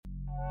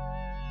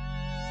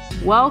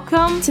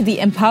Welcome to the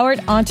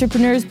Empowered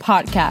Entrepreneurs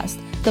Podcast,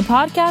 the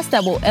podcast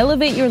that will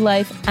elevate your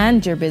life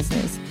and your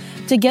business.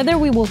 Together,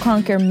 we will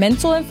conquer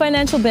mental and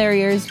financial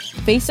barriers,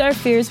 face our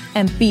fears,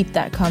 and beat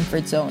that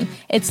comfort zone.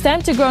 It's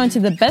time to grow into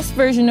the best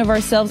version of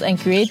ourselves and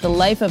create the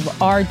life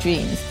of our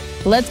dreams.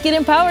 Let's get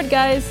empowered,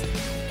 guys.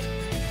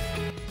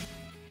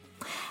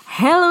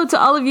 Hello to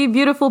all of you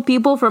beautiful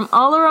people from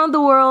all around the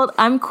world.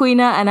 I'm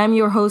Queena and I'm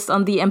your host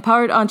on the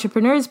Empowered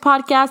Entrepreneurs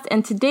Podcast.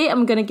 And today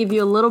I'm going to give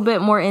you a little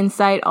bit more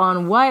insight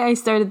on why I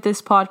started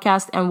this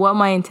podcast and what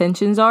my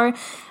intentions are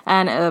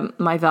and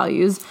my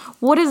values.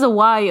 What is the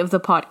why of the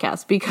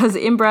podcast? Because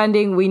in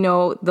branding, we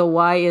know the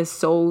why is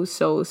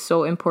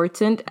so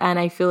important. And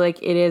I feel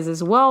like it is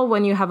as well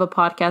when you have a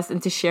podcast,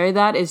 and to share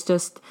that is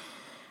just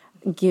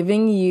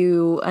giving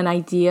you an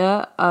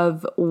idea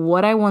of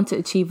what I want to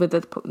achieve with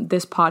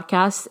this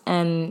podcast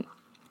and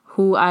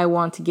who I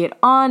want to get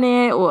on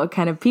it, what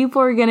kind of people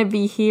are going to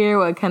be here,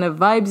 what kind of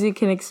vibes you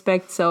can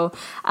expect. So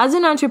as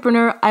an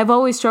entrepreneur, I've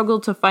always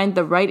struggled to find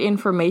the right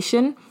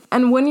information.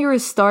 And when you're a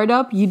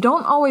startup, you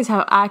don't always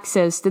have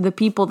access to the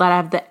people that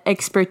have the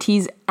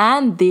expertise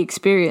and the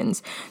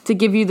experience to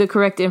give you the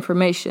correct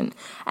information.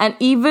 And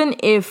even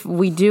if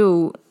we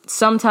do,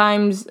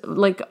 sometimes,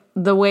 like,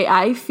 the way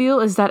I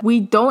feel is that we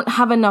don't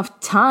have enough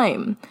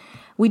time.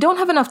 We don't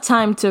have enough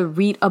time to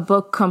read a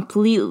book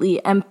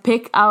completely and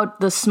pick out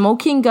the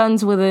smoking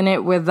guns within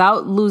it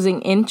without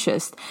losing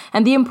interest.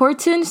 And the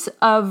importance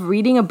of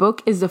reading a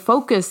book is the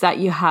focus that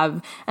you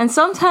have. And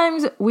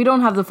sometimes we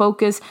don't have the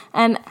focus,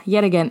 and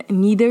yet again,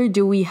 neither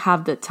do we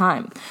have the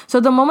time. So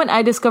the moment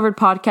I discovered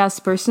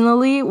podcasts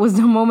personally was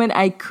the moment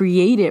I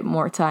created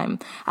more time.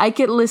 I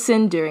could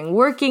listen during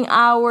working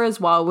hours,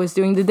 while I was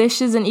doing the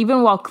dishes, and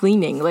even while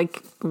cleaning.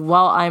 Like,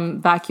 while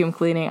I'm vacuum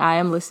cleaning, I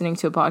am listening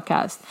to a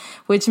podcast,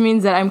 which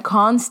means that I'm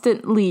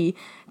constantly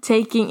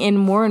taking in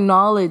more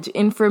knowledge,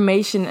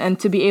 information, and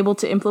to be able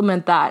to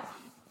implement that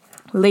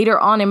later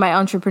on in my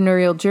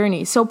entrepreneurial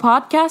journey. So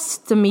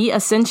podcasts to me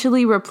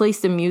essentially replace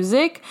the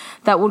music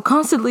that would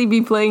constantly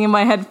be playing in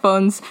my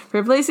headphones,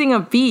 replacing a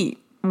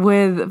beat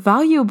with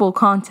valuable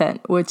content,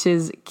 which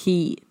is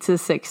key to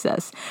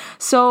success.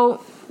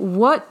 So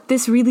what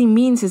this really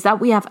means is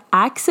that we have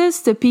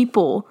access to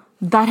people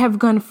that have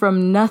gone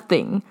from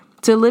nothing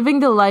to living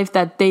the life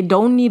that they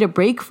don't need a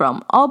break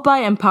from, all by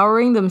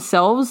empowering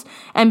themselves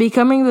and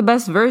becoming the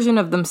best version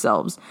of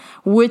themselves,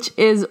 which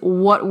is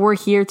what we're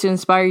here to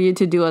inspire you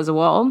to do as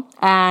well.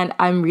 And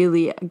I'm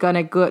really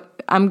gonna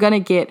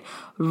get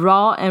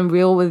raw and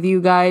real with you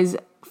guys.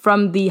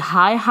 From the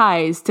high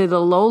highs to the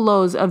low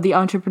lows of the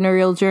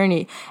entrepreneurial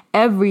journey,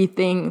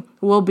 everything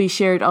will be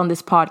shared on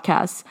this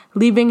podcast,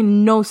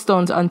 leaving no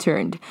stones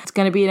unturned. It's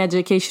going to be an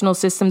educational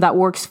system that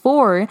works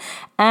for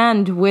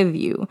and with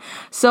you.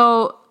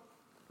 So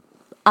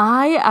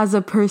I, as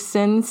a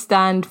person,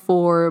 stand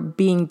for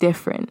being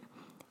different,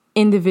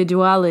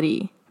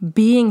 individuality,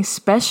 being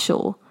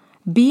special,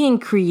 being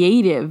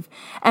creative,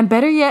 and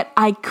better yet,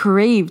 I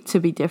crave to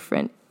be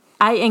different.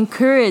 I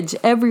encourage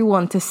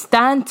everyone to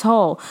stand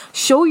tall,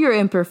 show your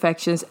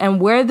imperfections, and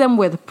wear them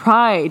with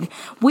pride.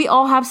 We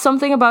all have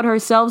something about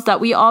ourselves that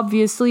we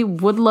obviously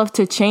would love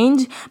to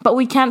change, but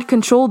we can't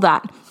control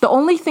that. The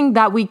only thing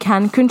that we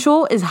can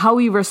control is how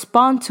we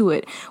respond to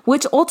it,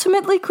 which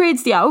ultimately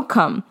creates the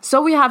outcome.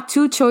 So we have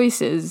two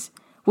choices.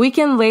 We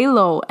can lay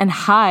low and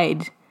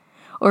hide,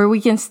 or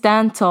we can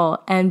stand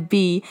tall and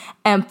be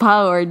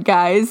empowered,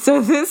 guys.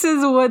 So this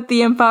is what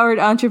the Empowered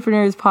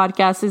Entrepreneurs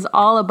Podcast is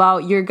all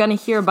about. You're going to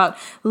hear about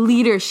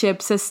leadership,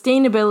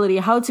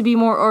 sustainability, how to be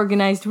more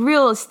organized,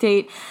 real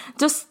estate,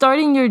 just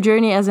starting your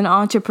journey as an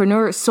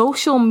entrepreneur,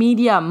 social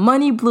media,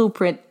 money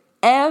blueprint,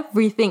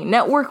 everything,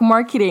 network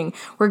marketing.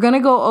 We're going to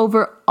go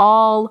over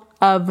all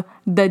of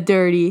the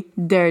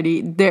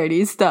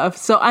dirty stuff.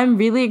 So I'm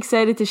really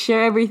excited to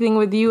share everything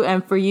with you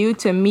and for you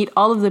to meet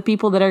all of the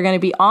people that are going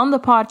to be on the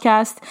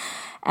podcast.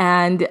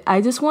 And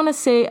I just want to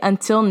say,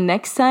 until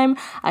next time,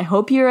 I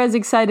hope you're as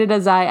excited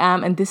as I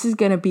am. And this is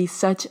going to be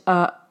such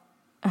a,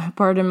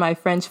 pardon my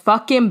French,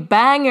 fucking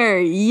banger.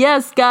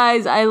 Yes,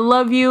 guys, I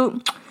love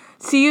you.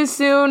 See you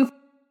soon.